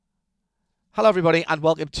Hello everybody and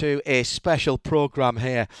welcome to a special programme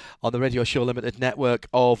here on the Radio Show Limited network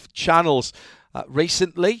of channels.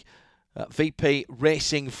 Recently, VP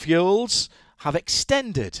Racing Fuels have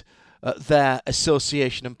extended their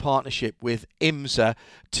association and partnership with IMSA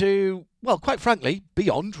to, well, quite frankly,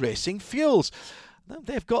 beyond racing fuels.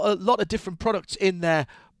 They've got a lot of different products in their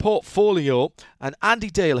portfolio, and Andy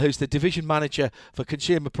Deel, who's the division manager for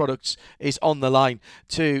consumer products, is on the line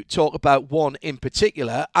to talk about one in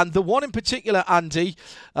particular. And the one in particular, Andy,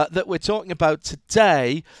 that we're talking about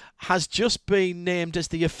today has just been named as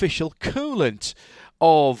the official coolant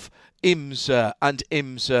of IMSA and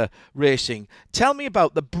IMSA Racing. Tell me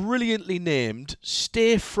about the brilliantly named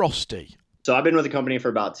Stay Frosty. So I've been with the company for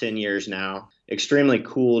about 10 years now. Extremely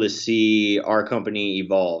cool to see our company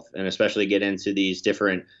evolve and especially get into these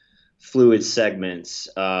different fluid segments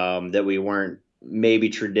that we weren't maybe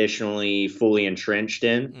traditionally fully entrenched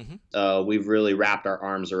in. We've really wrapped our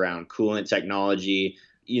arms around coolant technology.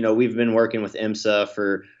 You know, we've been working with IMSA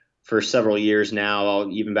for several years now,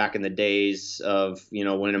 even back in the days of, you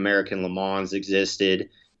know, when American Le Mans existed,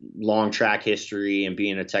 long track history and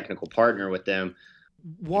being a technical partner with them.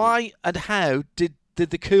 Why and how did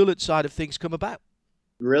the coolant side of things come about?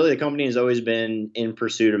 Really, the company has always been in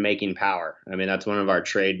pursuit of making power. I mean, that's one of our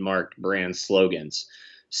trademarked brand slogans.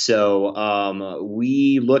 So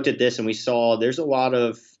we looked at this and we saw there's a lot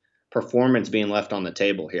of performance being left on the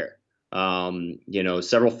table here. You know,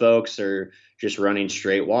 several folks are just running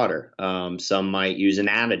straight water. Some might use an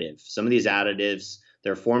additive. Some of these additives,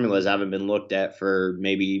 their formulas haven't been looked at for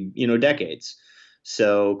maybe, decades.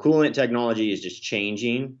 So coolant technology is just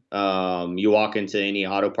changing. You walk into any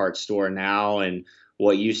auto parts store now and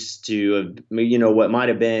what used to, what might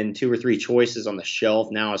have been 2 or 3 choices on the shelf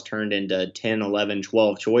now has turned into 10, 11,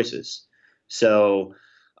 12 choices. So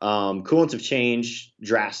coolants have changed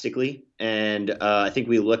drastically. And I think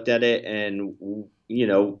we looked at it and,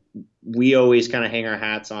 we always kind of hang our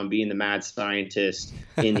hats on being the mad scientist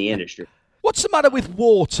in the industry. What's the matter with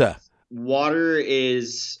water? Water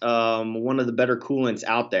is one of the better coolants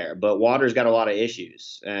out there, but water's got a lot of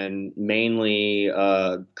issues and mainly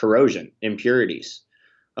corrosion, impurities.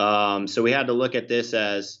 So we had to look at this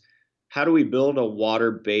as how do we build a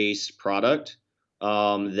water-based product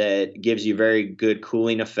that gives you very good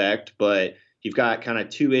cooling effect, but you've got kind of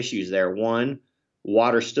 2 issues there. One,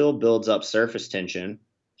 water still builds up surface tension.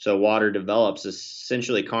 So water develops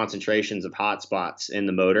essentially concentrations of hot spots in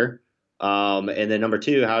the motor. And then number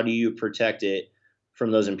 2, how do you protect it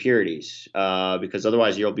from those impurities? Because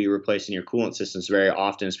otherwise you'll be replacing your coolant systems very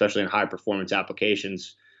often, especially in high performance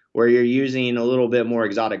applications where you're using a little bit more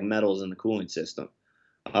exotic metals in the cooling system.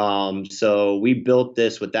 So we built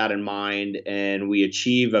this with that in mind, and we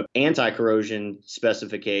achieve an anti-corrosion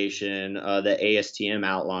specification that ASTM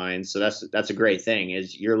outlines. So that's a great thing,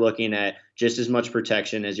 is you're looking at just as much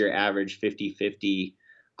protection as your average 50/50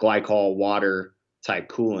 glycol water type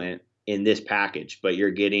coolant in this package, but you're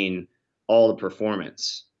getting all the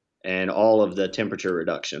performance and all of the temperature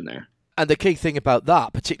reduction there. And the key thing about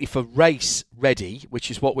that, particularly for race ready, which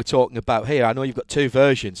is what we're talking about here, I know you've got 2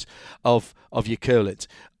 versions of your coolant.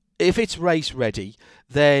 If it's race ready,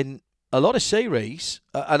 then a lot of series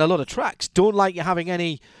and a lot of tracks don't like you having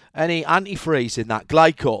any antifreeze in that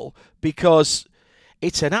glycol because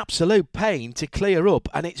it's an absolute pain to clear up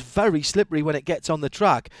and it's very slippery when it gets on the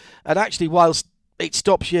track. And actually, whilst it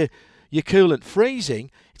stops your coolant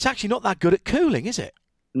freezing, it's actually not that good at cooling, is it?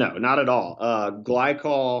 No, not at all.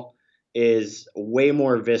 Glycol is way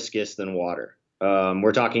more viscous than water.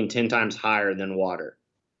 We're talking 10 times higher than water.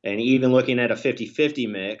 And even looking at a 50/50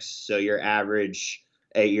 mix, so your average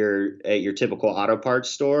at your typical auto parts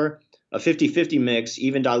store, a 50/50 mix,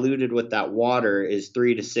 even diluted with that water, is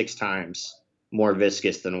 3 to 6 times more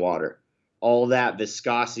viscous than water. All that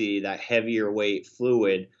viscosity, that heavier weight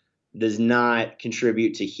fluid, does not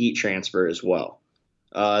contribute to heat transfer as well.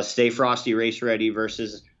 Stay Frosty Race Ready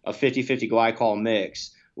versus a 50/50 glycol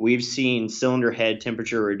mix, we've seen cylinder head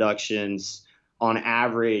temperature reductions on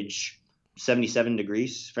average 77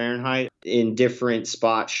 degrees Fahrenheit in different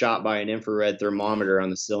spots shot by an infrared thermometer on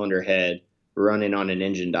the cylinder head running on an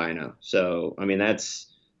engine dyno. So, I mean,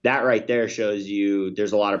 that right there shows you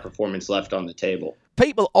there's a lot of performance left on the table.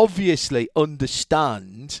 People obviously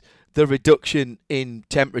understand the reduction in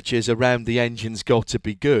temperatures around the engine's got to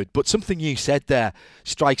be good. But something you said there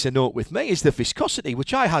strikes a note with me is the viscosity,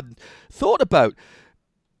 which I hadn't thought about.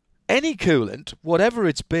 any coolant, whatever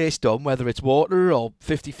it's based on, whether it's water or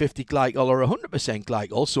 50-50 glycol or 100%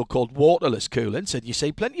 glycol, so-called waterless coolants, and you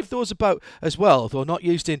see plenty of those about as well, though not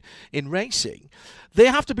used in racing, they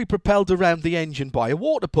have to be propelled around the engine by a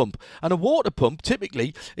water pump. And a water pump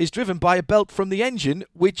typically is driven by a belt from the engine,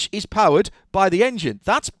 which is powered by the engine.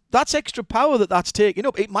 That's extra power that's taking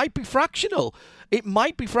up. It might be fractional.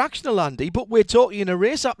 Andy, but we're talking in a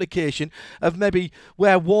race application of maybe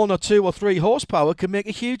where 1 or 2 or 3 horsepower can make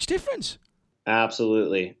a huge difference.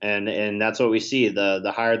 Absolutely. And that's what we see.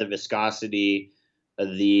 The higher the viscosity,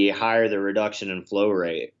 the higher the reduction in flow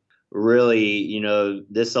rate. Really,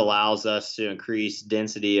 this allows us to increase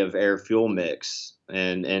density of air fuel mix.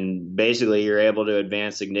 And basically you're able to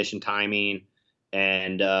advance ignition timing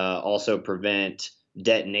and also prevent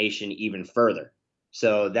detonation even further.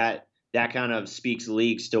 So that kind of speaks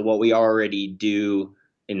leagues to what we already do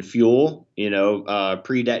in fuel.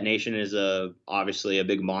 Pre-detonation is obviously a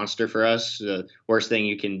big monster for us. The worst thing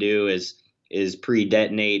you can do is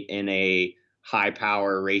pre-detonate in a high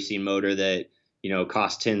power racing motor that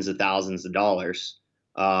costs tens of thousands of dollars.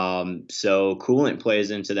 So coolant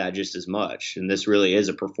plays into that just as much, and this really is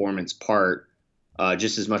a performance part,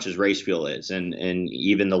 just as much as race fuel is, and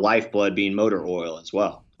even the lifeblood being motor oil as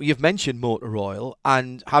well. You've mentioned motor oil,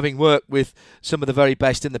 and having worked with some of the very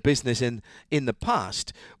best in the business in the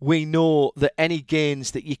past, we know that any gains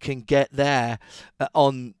that you can get there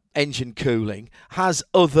on engine cooling has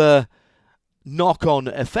other knock-on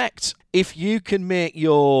effects. If you can make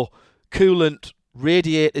your coolant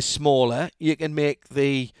radiator smaller, you can make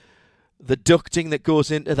the ducting that goes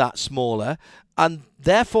into that smaller, and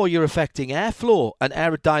therefore you're affecting airflow and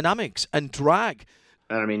aerodynamics and drag.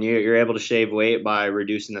 I mean, you're able to shave weight by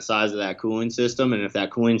reducing the size of that cooling system, and if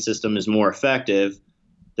that cooling system is more effective,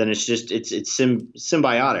 then it's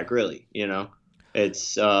symbiotic, really.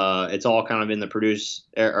 It's all kind of in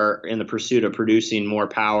the pursuit of producing more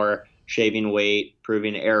power, shaving weight,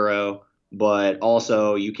 improving aero, but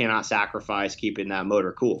also you cannot sacrifice keeping that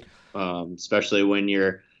motor cool, especially when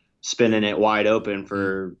you're spinning it wide open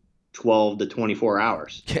for 12 to 24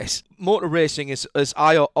 hours. Yes, motor racing is, as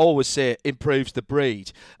I always say, improves the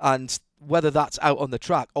breed, and whether that's out on the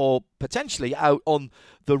track or potentially out on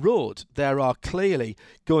the road, there are clearly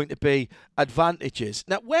going to be advantages.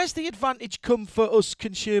 Now, where's the advantage come for us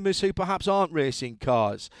consumers who perhaps aren't racing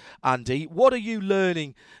cars, Andy? What are you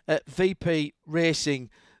learning at VP Racing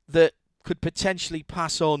that could potentially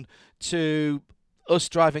pass on to us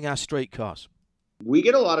driving our street cars? We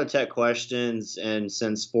get a lot of tech questions, and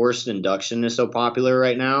since forced induction is so popular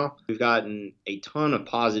right now, we've gotten a ton of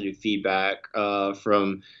positive feedback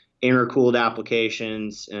from intercooled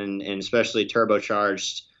applications, and especially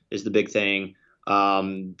turbocharged is the big thing.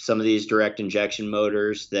 Some of these direct injection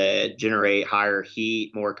motors that generate higher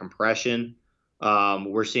heat, more compression.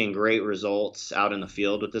 We're seeing great results out in the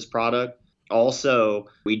field with this product. Also,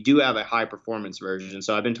 we do have a high performance version.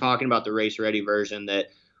 So I've been talking about the race ready version that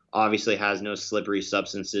obviously has no slippery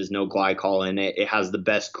substances, no glycol in it. It has the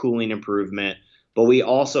best cooling improvement, but we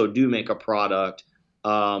also do make a product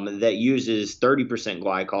that uses 30%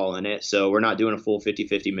 glycol in it. So we're not doing a full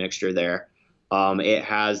 50-50 mixture there. It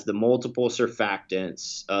has the multiple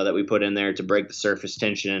surfactants that we put in there to break the surface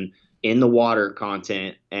tension in the water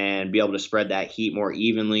content and be able to spread that heat more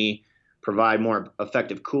evenly, provide more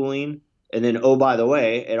effective cooling. And then, oh, by the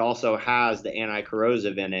way, it also has the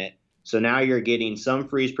anti-corrosive in it. So now you're getting some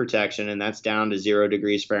freeze protection, and that's down to 0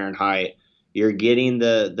 degrees Fahrenheit. You're getting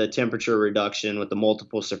the temperature reduction with the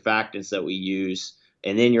multiple surfactants that we use,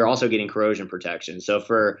 and then you're also getting corrosion protection. So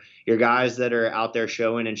for your guys that are out there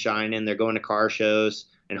showing and shining, they're going to car shows,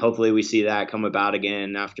 and hopefully we see that come about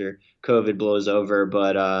again after COVID blows over.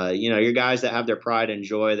 But, your guys that have their pride and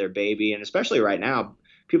joy, their baby, and especially right now,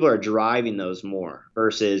 people are driving those more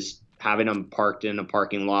versus having them parked in a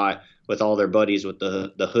parking lot with all their buddies with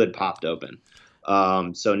the hood popped open.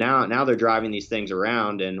 So now they're driving these things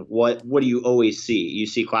around, and what do you always see? You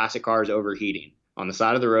see classic cars overheating on the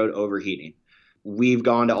side of the road, overheating. We've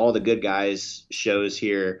gone to all the good guys shows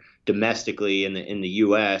here domestically in the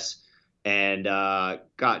U.S. and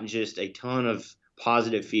gotten just a ton of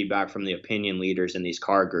positive feedback from the opinion leaders in these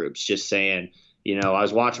car groups, just saying, I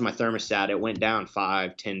was watching my thermostat, it went down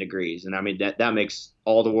 5-10 degrees. And I mean, that makes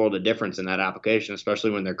all the world of difference in that application, especially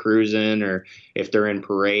when they're cruising or if they're in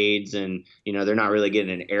parades and, they're not really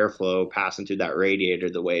getting an airflow passing through that radiator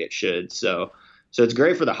the way it should. So it's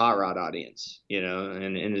great for the hot rod audience,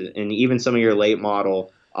 and even some of your late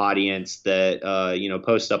model audience that,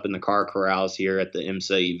 post up in the car corrals here at the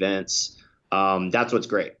IMSA events. That's what's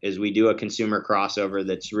great is we do a consumer crossover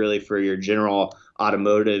that's really for your general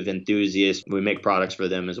automotive enthusiast. We make products for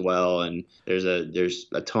them as well, and there's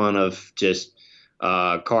a ton of just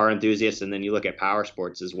car enthusiasts, and then you look at power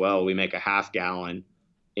sports as well. We make a half gallon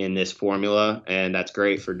in this formula, and that's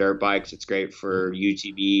great for dirt bikes. It's great for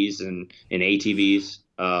UTVs and ATVs.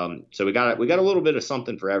 So we got a little bit of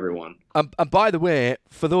something for everyone. And by the way,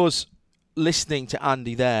 for those listening to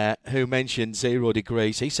Andy there who mentioned 0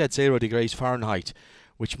 degrees, he said 0 degrees Fahrenheit,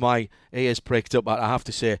 which my ears pricked up at. I have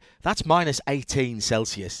to say that's minus 18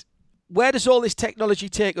 Celsius. Where does all this technology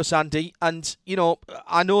take us, Andy? And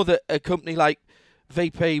I know that a company like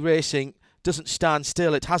VP Racing doesn't stand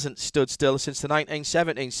still. It hasn't stood still since the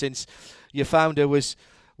 1970s, since your founder was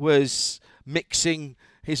mixing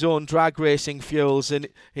his own drag racing fuels in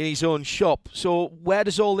his own shop. So where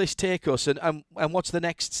does all this take us, and what's the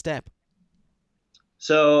next step?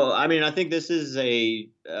 So, I mean, I think this is a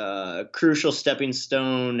crucial stepping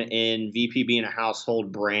stone in VP being a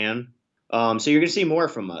household brand. So you're going to see more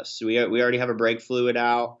from us. We already have a brake fluid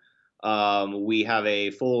out. We have a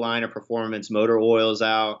full line of performance motor oils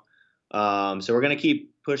out. So we're going to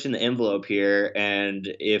keep pushing the envelope here. And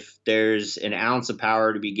if there's an ounce of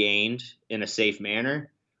power to be gained in a safe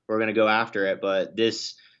manner, we're going to go after it. But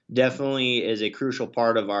this definitely is a crucial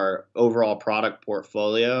part of our overall product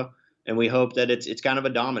portfolio. And we hope that it's kind of a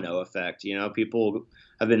domino effect. People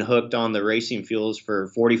have been hooked on the racing fuels for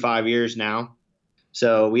 45 years now.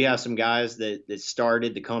 So we have some guys that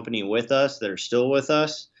started the company with us that are still with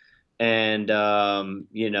us. And,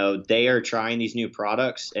 they are trying these new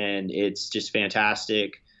products, and it's just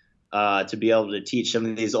fantastic to be able to teach some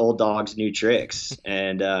of these old dogs new tricks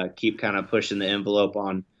and keep kind of pushing the envelope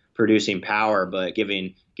on producing power, but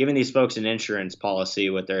giving these folks an insurance policy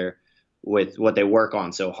with what they work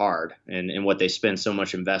on so hard and what they spend so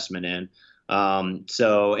much investment in. And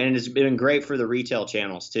it's been great for the retail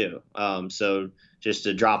channels too. So just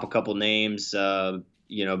to drop a couple names,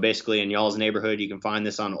 basically in y'all's neighborhood, you can find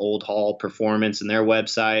this on Old Hall Performance and their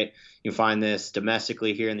website. You can find this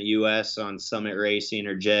domestically here in the U.S. on Summit Racing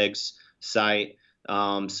or JEG's site.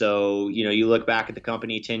 You look back at the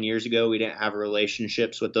company 10 years ago, we didn't have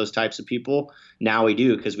relationships with those types of people. Now we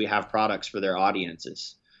do, because we have products for their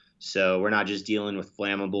audiences. So we're not just dealing with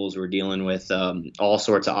flammables, we're dealing with all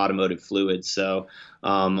sorts of automotive fluids. So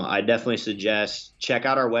I definitely suggest check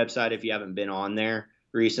out our website if you haven't been on there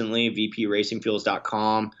recently,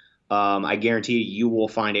 vpracingfuels.com. I guarantee you will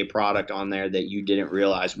find a product on there that you didn't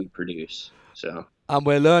realize we produce. And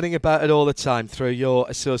we're learning about it all the time through your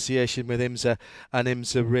association with IMSA and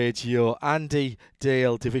IMSA Radio. Andy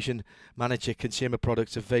Deel, Division Manager, Consumer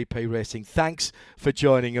Products of VP Racing. Thanks for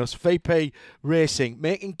joining us. VP Racing,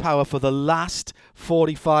 making power for the last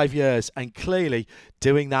 45 years and clearly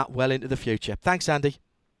doing that well into the future. Thanks, Andy.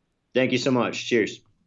 Thank you so much. Cheers.